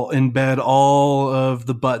I'll embed all of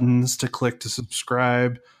the buttons to click to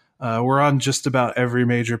subscribe. We're on just about every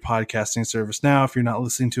major podcasting service now. If you're not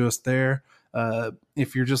listening to us there,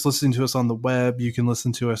 if you're just listening to us on the web, you can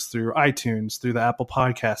listen to us through iTunes, through the Apple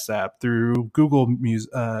Podcasts app, through Google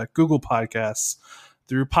Podcasts,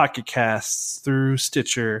 through Pocket Casts, through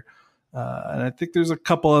Stitcher. And I think there's a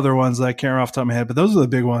couple other ones that I can't remember off the top of my head, but those are the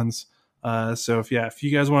big ones. So if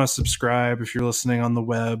you guys want to subscribe, if you're listening on the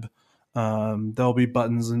web, there'll be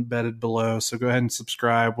buttons embedded below. So go ahead and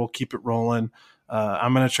subscribe. We'll keep it rolling.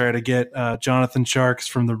 I'm going to try to get Jonathan Sharks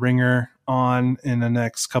from The Ringer on in the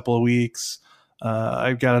next couple of weeks.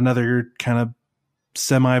 I've got another kind of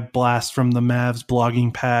semi-blast from the Mavs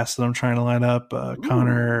blogging past that I'm trying to line up.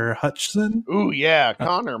 Connor Hutchison. Ooh, yeah,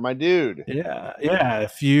 Connor, my dude. Yeah.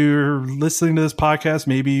 If you're listening to this podcast,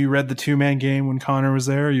 maybe you read the 2-man game when Connor was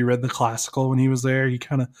there. You read the classical when he was there. He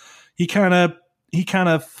kind he kind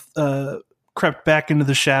of crept back into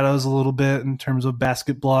the shadows a little bit in terms of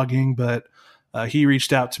basket blogging, but he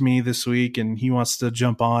reached out to me this week and he wants to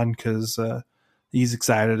jump on because he's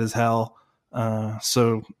excited as hell.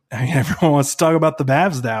 So everyone wants to talk about the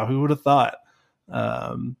Mavs now. Who would have thought?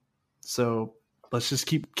 So let's just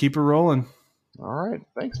keep it rolling. All right.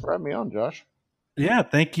 Thanks for having me on, Josh. Yeah.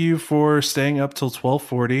 Thank you for staying up till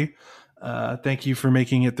 12:40. Thank you for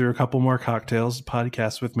making it through a couple more cocktails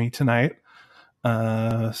podcast with me tonight.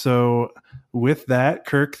 So with that,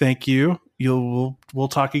 Kirk, thank you. We'll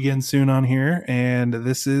talk again soon on here. And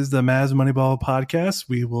this is the Mavs Moneyball podcast.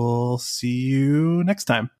 We will see you next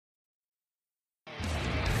time.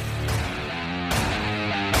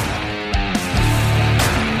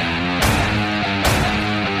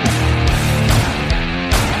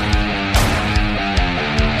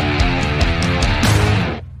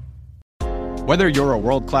 Whether you're a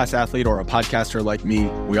world-class athlete or a podcaster like me,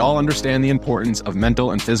 we all understand the importance of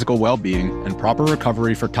mental and physical well-being and proper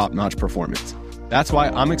recovery for top-notch performance. That's why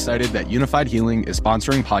I'm excited that Unified Healing is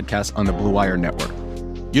sponsoring podcasts on the Blue Wire Network.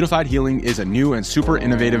 Unified Healing is a new and super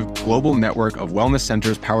innovative global network of wellness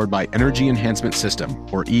centers powered by Energy Enhancement System,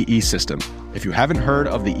 or EE System. If you haven't heard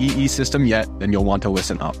of the EE System yet, then you'll want to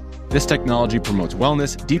listen up. This technology promotes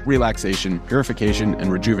wellness, deep relaxation, purification, and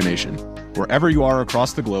rejuvenation. Wherever you are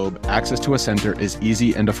across the globe, access to a center is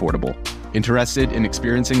easy and affordable. Interested in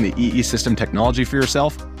experiencing the EE System technology for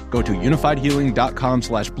yourself? Go to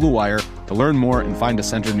unifiedhealing.com/bluewire to learn more and find a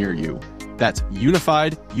center near you. That's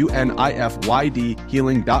unified, UNIFYD,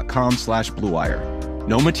 healing.com/bluewire.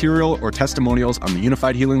 No material or testimonials on the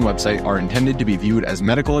Unified Healing website are intended to be viewed as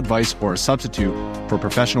medical advice or a substitute for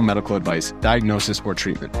professional medical advice, diagnosis, or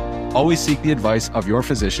treatment. Always seek the advice of your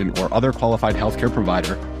physician or other qualified healthcare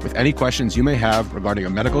provider with any questions you may have regarding a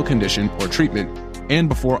medical condition or treatment and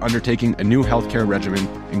before undertaking a new healthcare regimen,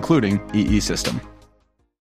 including EE System.